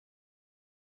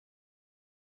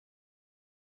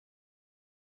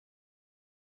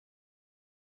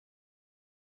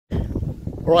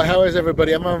Right, how is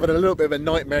everybody? I'm having a little bit of a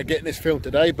nightmare getting this filmed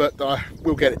today, but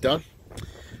we'll get it done.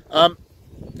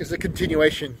 It's a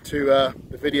continuation to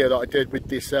the video that I did with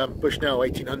this Bushnell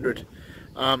 1800.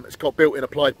 It's got built-in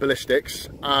applied ballistics,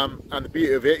 and the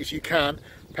beauty of it is you can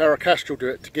pair a Kestrel to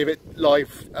it to give it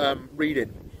live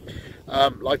reading,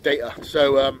 live data.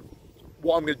 So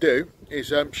what I'm going to do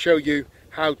is show you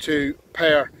how to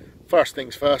pair, first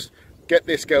things first, get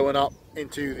this going up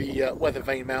into the weather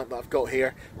vane mount that I've got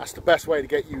here. That's the best way to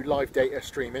get you live data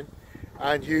streaming,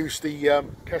 and use the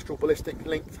Kestrel ballistic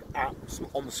linked app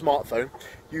on the smartphone.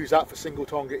 Use that for single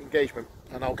target engagement,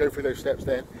 and I'll go through those steps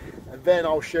then, and then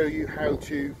I'll show you how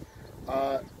to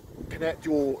connect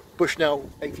your Bushnell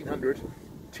 1800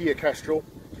 to your Kestrel,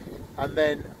 and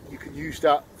then you can use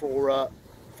that for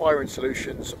firing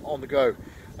solutions on the go.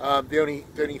 The only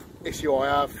issue I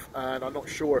have, and I'm not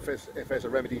sure if there's a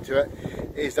remedy to it,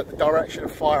 is that the direction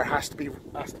of fire has to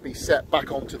be set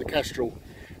back onto the Kestrel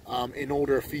in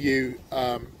order for you.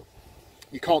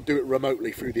 You can't do it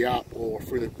remotely through the app or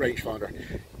through the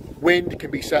rangefinder. Wind can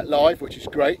be set live, which is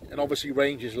great, and obviously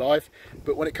range is live.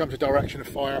 But when it comes to direction of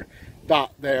fire,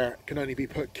 that there can only be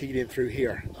keyed in through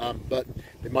here. But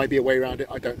there might be a way around it.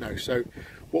 I don't know. So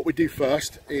what we do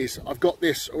first is, I've got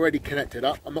this already connected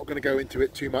up. I'm not going to go into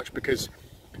it too much because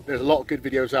there's a lot of good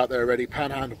videos out there already.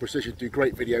 Panhandle Precision do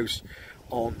great videos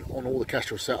on all the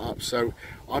Kestrel setups. So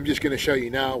I'm just going to show you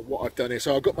now what I've done here.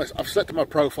 So I've selected my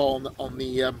profile on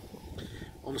the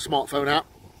smartphone app.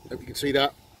 Hope you can see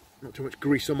that. Not too much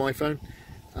grease on my phone.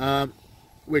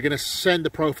 We're going to send the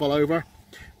profile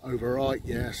overwrite,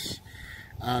 yes,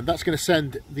 and that's going to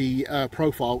send the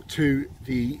profile to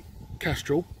the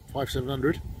Kestrel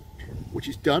 5700, which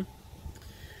is done.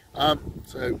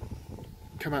 So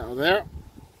come out of there,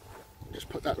 just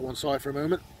put that to one side for a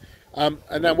moment, and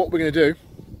then what we're going to do,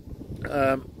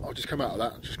 I'll just come out of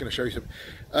that. I'm just going to show you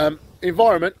some.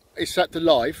 Environment is set to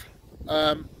live,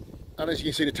 and as you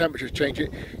can see the temperature is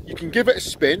changing. You can give it a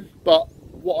spin, but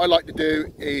what I like to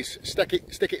do is stick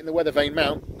it in the weather vane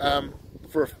mount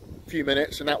for a few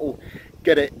minutes, and that will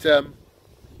get it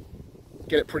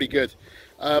pretty good.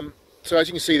 So as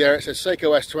you can see there, it says Seiko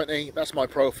S20. That's my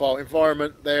profile.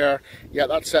 Environment there, yeah,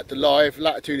 that's set to live.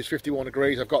 Latitude is 51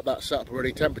 degrees. I've got that set up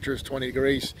already. Temperature is 20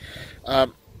 degrees.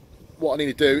 What I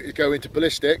need to do is go into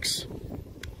ballistics,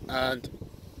 and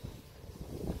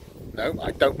no, I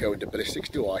don't go into ballistics,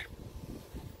 do I?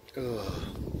 Ugh.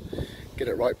 Get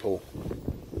it right, Paul.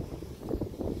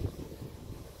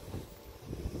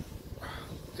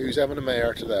 Who's having a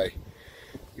mare today?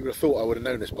 You would have thought I would have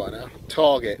known this by now.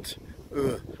 Target.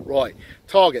 Ugh. Right,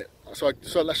 target. So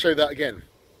let's show that again.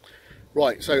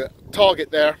 Right, so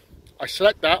target there. I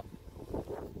select that.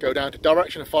 Go down to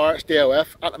direction of fire. It's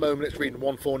DOF. At the moment, it's reading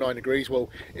 149 degrees. Well,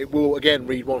 it will again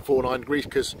read 149 degrees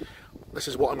because this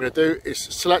is what I'm going to do. Is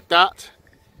select that.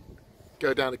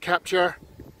 Go down to capture.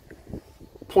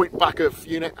 Point back of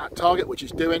unit at target, which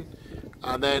it's doing,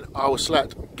 and then I will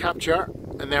select capture,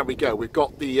 and there we go. We've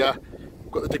got the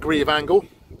degree of angle,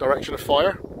 direction of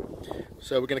fire.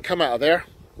 So we're going to come out of there,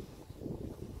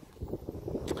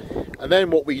 and then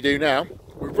what we do now,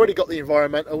 we've already got the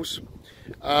environmentals.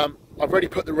 I've already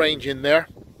put the range in there.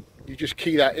 You just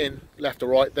key that in left or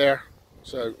right there.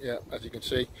 So yeah, as you can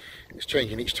see, it's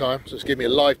changing each time. So it's giving me a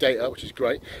live data, which is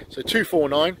great. So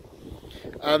 249,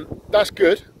 and that's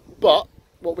good, but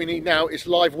what we need now is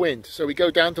live wind. So we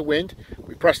go down to wind,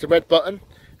 we press the red button,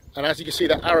 and as you can see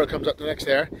that arrow comes up the next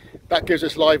there, that gives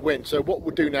us live wind. So what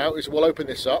we'll do now is we'll open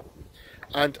this up,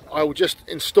 and I will just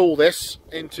install this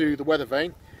into the weather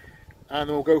vane, and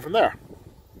then we'll go from there.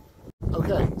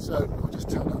 Okay, so I'll just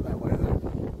turn that way there.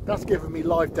 That's giving me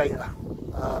live data,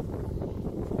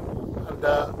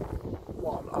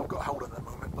 what I've got hold of at the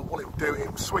moment, but what it will do, it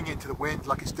will swing into the wind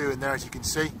like it's doing there, as you can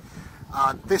see.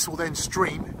 And this will then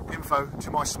stream info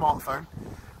to my smartphone,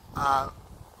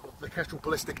 the Kestrel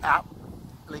ballistic app,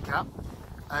 link app,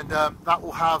 and that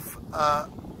will have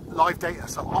live data.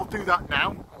 So I'll do that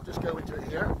now. I'll just go into it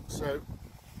here. So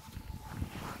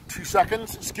 2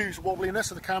 seconds. Excuse the wobbliness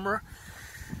of the camera.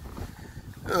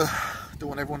 Don't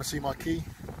want everyone to see my key.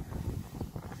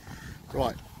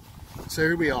 Right. So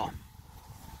here we are.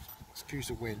 Excuse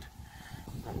the wind.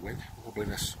 Not the wind.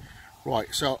 Wobbliness.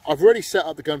 Right, so I've already set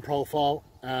up the gun profile,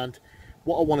 and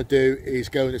what I want to do is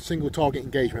go into single target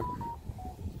engagement.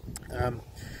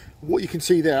 What you can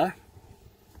see there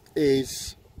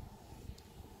is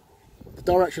the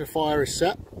direction of fire is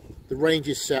set, the range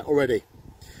is set already,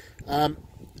 and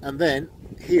then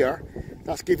here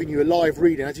that's giving you a live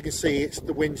reading. As you can see, it's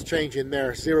the wind's changing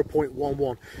there,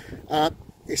 0.11.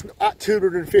 It's at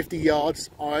 250 yards.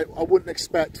 I wouldn't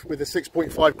expect with a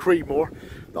 6.5 Creedmoor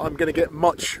that I'm going to get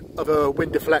much of a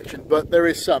wind deflection, but there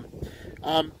is some.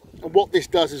 And what this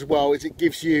does as well is it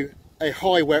gives you a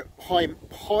high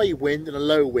wind and a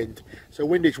low wind. So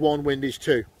windage 1, windage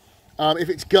 2. If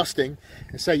it's gusting,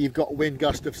 and say you've got a wind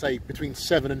gust of say between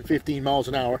 7 and 15 miles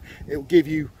an hour, it will give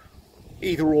you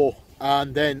either or.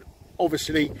 And then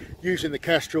obviously using the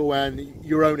Kestrel and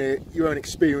your own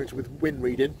experience with wind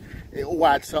reading, it all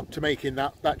adds up to making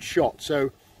that shot.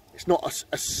 So it's not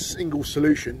a single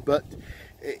solution, but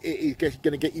it is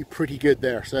going to get you pretty good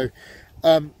there. So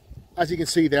as you can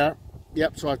see there,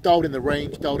 yep, so I've dialed in the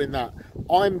range, dialed in that.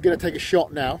 I'm going to take a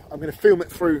shot now. I'm going to film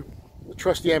it through the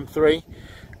trusty M3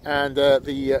 and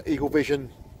the Eagle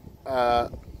Vision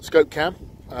scope cam.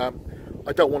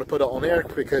 I don't want to put it on air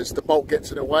because the bolt gets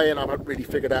in the way and I haven't really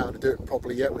figured out how to do it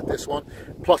properly yet with this one.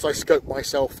 Plus I scope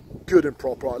myself good and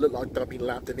proper. I look like I've been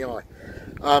lamped in the eye.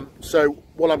 So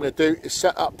what I'm going to do is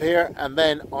set up here and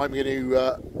then I'm going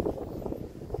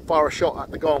to fire a shot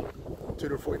at the gong,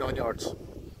 249 yards.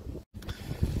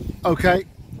 Okay,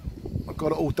 I've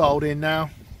got it all dialed in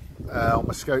now on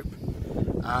my scope.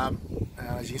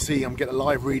 As you can see, I'm getting a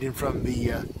live reading from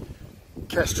the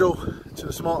Kestrel to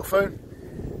the smartphone.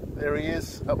 There he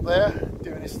is up there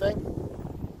doing his thing.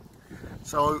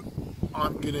 So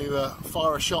I'm going to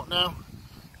fire a shot now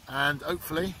and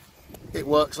hopefully it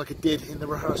works like it did in the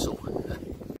rehearsal.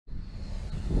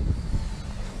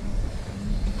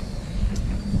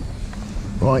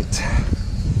 Right.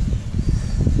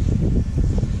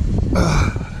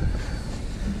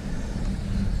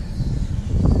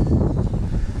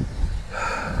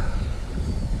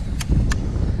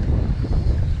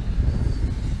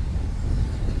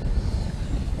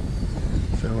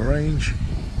 Range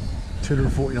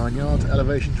 249 yards,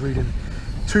 elevation's reading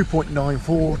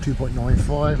 2.94,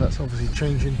 2.95. That's obviously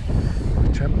changing the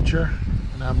temperature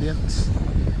and ambience.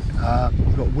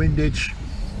 We've got windage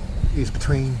is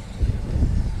between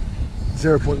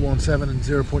 0.17 and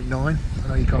 0.9. I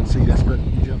know you can't see this, but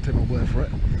you don't take my word for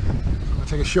it. I'm going to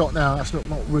take a shot now. That's not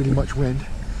really much wind,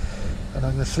 and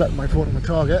I'm going to select my point on the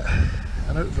target,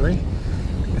 and hopefully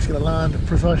it's going to land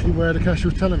precisely where the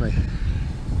Kestrel's telling me.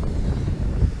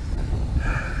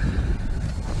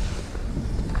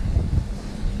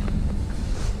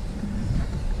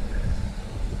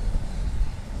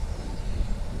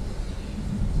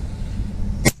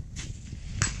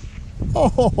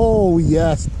 Oh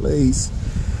yes, please.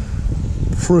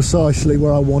 Precisely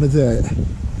where I wanted it.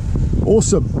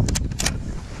 Awesome.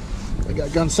 I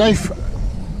got gun safe.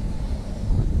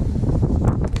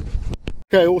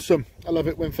 Okay, awesome. I love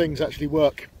it when things actually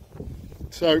work.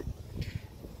 So,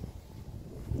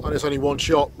 and it's only one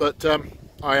shot, but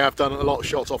I have done a lot of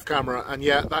shots off camera, and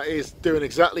yeah, that is doing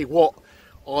exactly what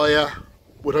I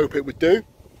would hope it would do.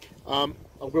 I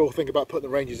will think about putting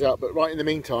the ranges out, but right in the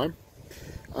meantime,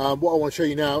 what I want to show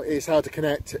you now is how to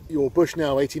connect your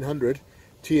Bushnell 1800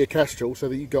 to your Kestrel so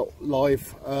that you've got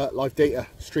live data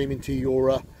streaming to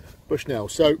your Bushnell.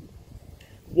 So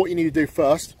what you need to do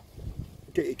first,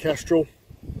 get your Kestrel.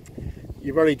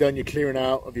 You've already done your clearing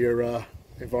out of your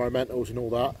environmentals and all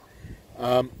that.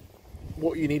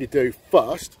 What you need to do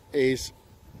first is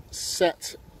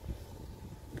set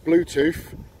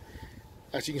Bluetooth.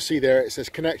 As you can see there, it says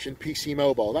connection PC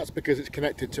mobile. That's because it's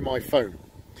connected to my phone.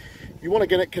 You want to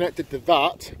get it connected to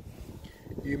that,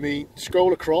 you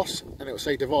scroll across and it will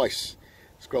say device.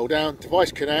 Scroll down,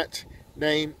 device connect,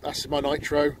 name, that's my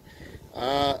Nitro.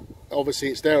 Obviously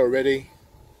it's there already.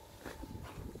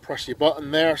 Press your button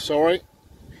there, sorry.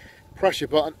 Press your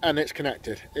button and it's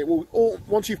connected. It will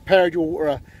once you've paired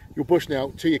your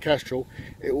Bushnell to your Kestrel,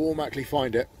 it will automatically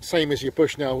find it. Same as your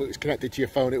Bushnell, it's connected to your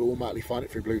phone, it will automatically find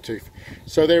it through Bluetooth.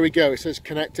 So there we go, it says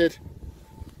connected.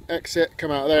 Exit,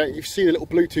 come out of there. You see the little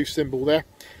Bluetooth symbol there.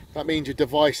 That means your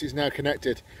device is now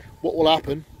connected. What will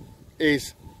happen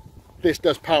is this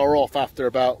does power off after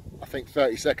about, I think,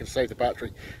 30 seconds to save the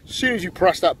battery. As soon as you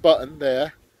press that button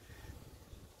there,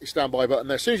 your standby button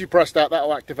there, as soon as you press that, that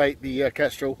will activate the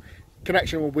Kestrel.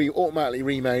 Connection will be automatically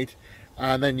remade,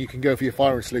 and then you can go for your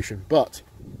firing solution. But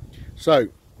so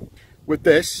with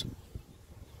this,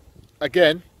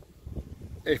 again,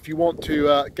 if you want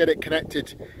to get it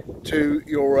connected to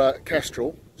your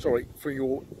Kestrel, sorry, for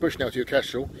your Bushnell to your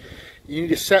Kestrel, you need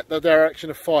to set the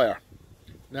direction of fire.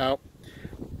 Now,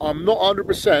 I'm not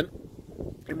 100%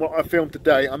 in what I filmed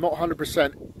today. I'm not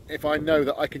 100% if I know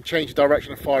that I can change the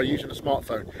direction of fire using a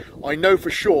smartphone. I know for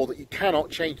sure that you cannot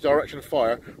change the direction of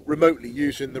fire remotely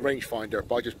using the rangefinder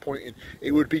by just pointing.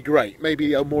 It would be great.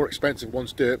 Maybe more expensive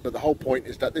ones do it, but the whole point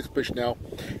is that this Bushnell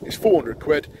is 400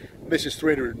 quid. This is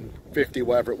 350,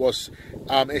 whatever it was.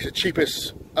 It's the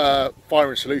cheapest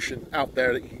firing solution out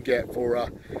there that you can get for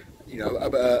you know,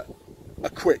 a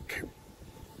quick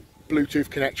Bluetooth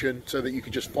connection so that you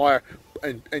can just fire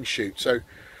and shoot, so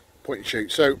point and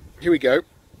shoot. So here we go,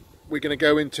 we're going to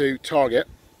go into target,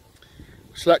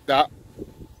 select that,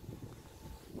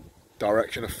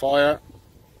 direction of fire,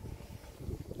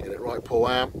 get it right, pull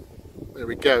arm, there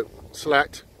we go,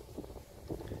 select,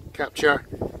 capture,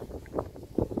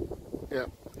 yeah,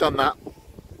 done that.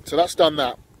 So that's done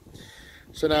that.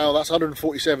 So now that's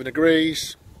 147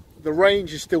 degrees. The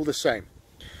range is still the same.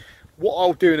 What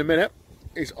I'll do in a minute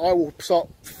is I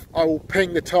will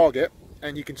ping the target,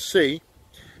 and you can see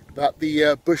that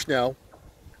the Bushnell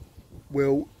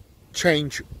will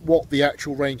change what the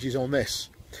actual range is on this.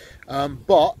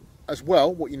 But as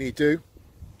well, what you need to do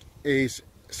is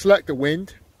select the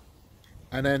wind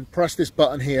and then press this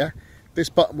button here. This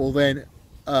button will then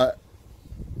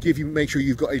make sure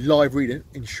you've got a live reading,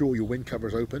 ensure your wind cover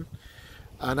is open.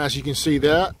 And as you can see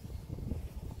there,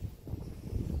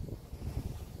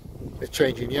 it's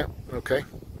changing, yeah, okay,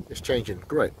 it's changing,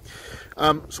 great.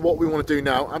 So what we want to do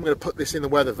now, I'm going to put this in the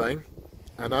weather vane,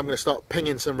 and I'm going to start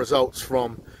pinging some results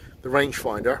from the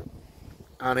rangefinder,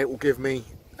 and it will give me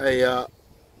a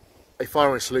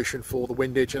firing solution for the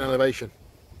windage and elevation.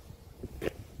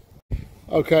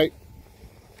 Okay,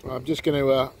 I'm just going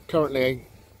to, currently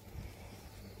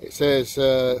it says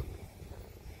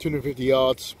 250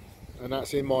 yards, and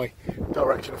that's in my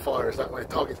direction of fire, is that my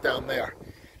target's down there.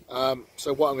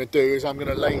 So what I'm going to do is I'm going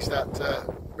to laze that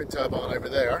wind turbine over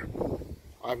there.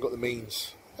 I haven't got the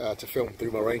means to film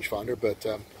through my rangefinder, but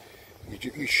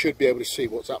you should be able to see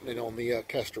what's happening on the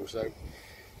Kestrel. So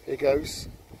here goes,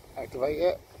 activate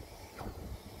it.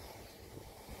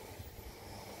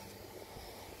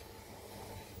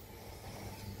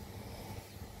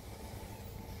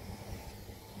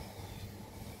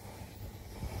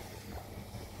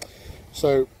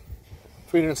 So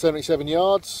 377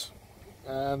 yards,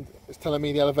 and it's telling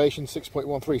me the elevation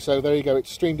 6.13. So there you go, it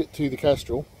streamed it to the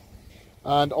Kestrel,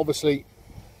 and obviously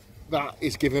that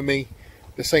is giving me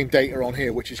the same data on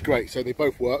here, which is great. So they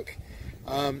both work.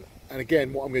 And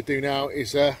again, what I'm going to do now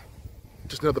is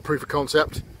just another proof of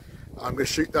concept. I'm going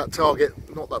to shoot that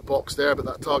target, not that box there, but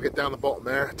that target down the bottom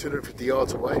there, 250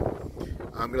 yards away.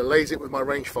 I'm going to laze it with my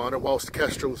rangefinder whilst the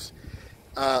Kestrel's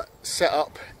set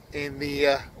up in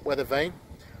the weather vane,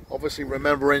 obviously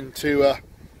remembering to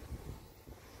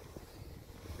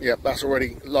yeah, that's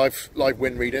already live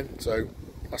wind reading, so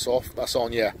that's off, that's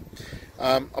on, yeah.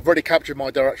 I've already captured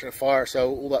my direction of fire,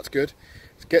 so all that's good.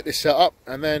 Let's get this set up,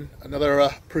 and then another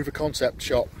proof of concept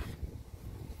shot.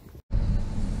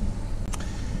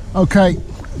 Okay,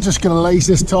 just going to laze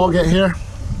this target here.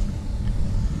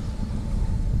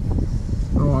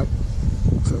 Alright,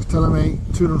 so it's telling me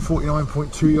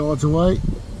 249.2 yards away.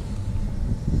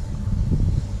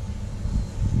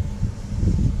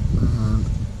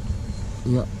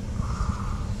 Yeah,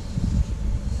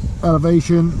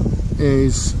 elevation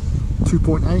is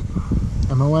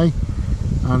 2.8 MOA,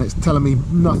 and it's telling me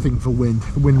nothing for wind.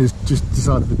 The wind has just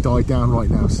decided to die down right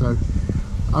now, so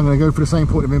I'm going to go for the same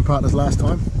point of impact as last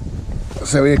time.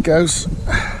 So here it goes.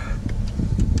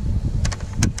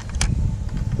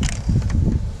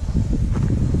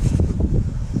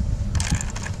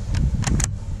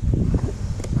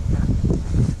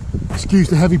 Excuse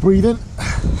the heavy breathing.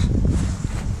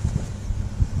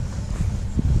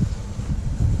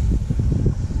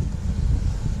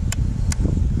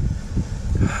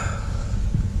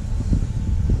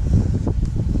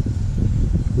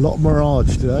 A lot of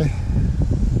mirage today.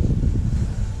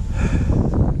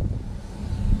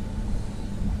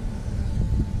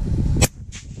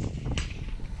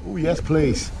 Oh yes,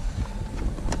 please.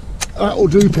 That'll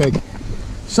do, pig.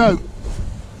 So,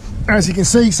 as you can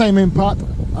see, same impact,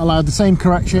 allowed the same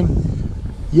correction.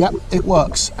 Yep, it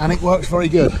works, and it works very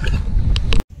good.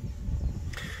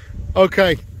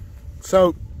 Okay,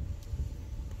 so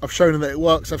I've shown that it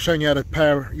works. I've shown you how to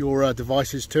pair your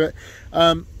devices to it.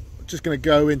 Just going to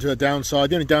go into a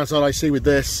downside. The only downside I see with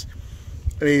this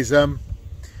is and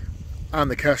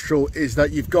the Kestrel is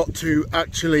that you've got to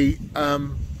actually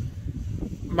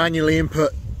manually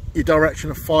input your direction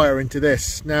of fire into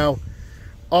this. Now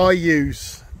I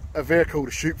use a vehicle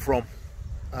to shoot from,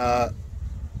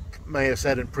 may have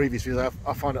said in previous videos,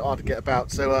 I find it hard to get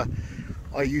about, so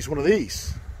I use one of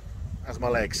these as my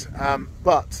legs,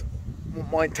 but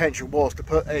my intention was to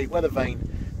put a weather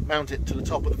vane, mount it to the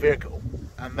top of the vehicle,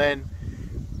 and then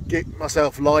get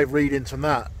myself live readings from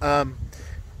that.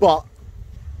 But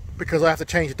because I have to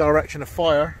change the direction of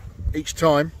fire each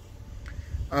time,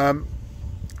 I'm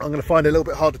going to find it a little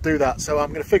bit hard to do that. So I'm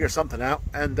going to figure something out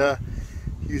and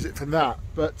use it from that.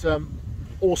 But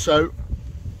also,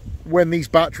 when these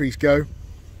batteries go,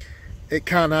 it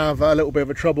can have a little bit of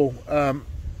a trouble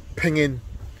pinging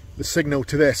the signal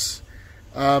to this.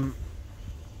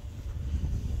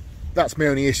 That's my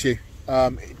only issue.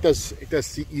 It does.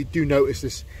 You do notice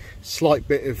this slight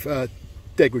bit of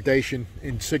degradation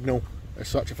in signal, as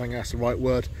such, I think that's the right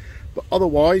word. But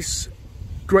otherwise,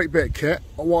 great bit of kit.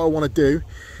 What I want to do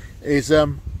is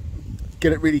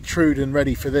get it really trued and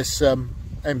ready for this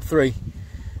M3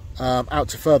 out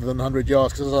to further than 100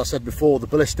 yards, because as I said before, the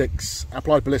ballistics,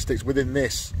 applied ballistics within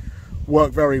this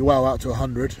work very well out to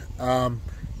 100.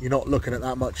 You're not looking at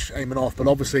that much aiming off, but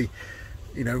obviously,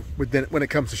 you know, when it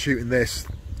comes to shooting this,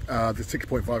 the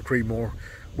 6.5 Creedmoor,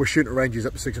 we're shooting ranges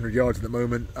up to 600 yards at the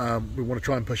moment. We want to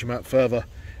try and push them out further,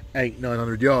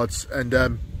 800-900 yards,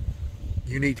 and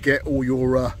you need to get all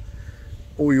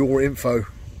your info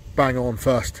bang on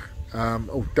first,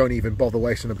 or don't even bother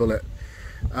wasting a bullet.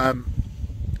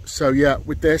 So yeah,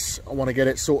 with this, I want to get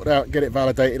it sorted out, get it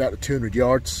validated out to 200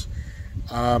 yards,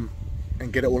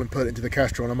 and get it all input into the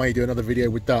Kestrel. And I may do another video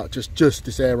with that, just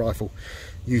this air rifle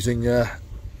using a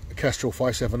Kestrel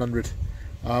 5700.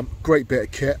 Great bit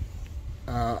of kit.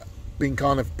 Been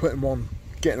kind of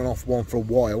getting off one for a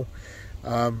while,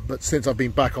 but since I've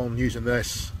been back on using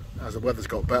this, as the weather's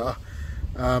got better,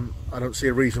 I don't see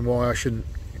a reason why I shouldn't.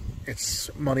 It's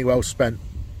money well spent.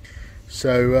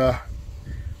 So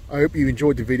I hope you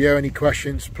enjoyed the video. Any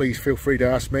questions, please feel free to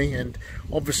ask me, and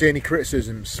obviously any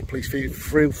criticisms, please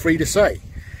feel free to say.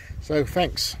 So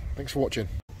thanks for watching.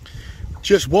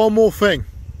 Just one more thing.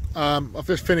 I've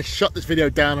just shut this video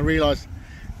down and realised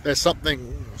there's something.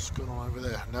 What's going on over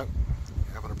there? No,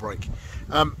 having a break.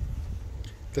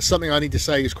 There's something I need to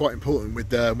say is quite important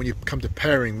with when you come to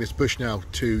pairing this Bushnell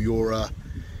to your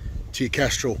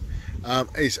Kestrel.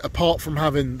 Is apart from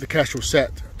having the Kestrel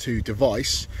set to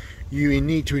device, you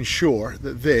need to ensure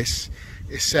that this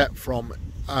is set from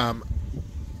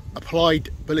applied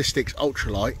ballistics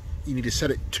ultralight. You need to set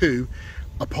it to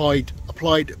applied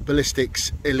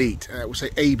ballistics elite. It will say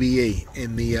ABE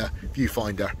in the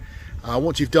viewfinder.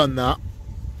 Once you've done that,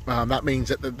 that means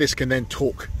that this can then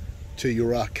talk to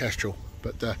your Kestrel.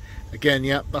 But again,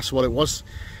 yeah, that's what it was.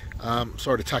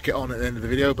 Sorry to tack it on at the end of the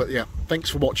video, but yeah,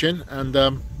 thanks for watching, and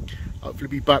hopefully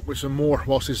be back with some more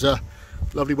whilst this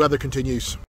lovely weather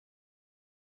continues.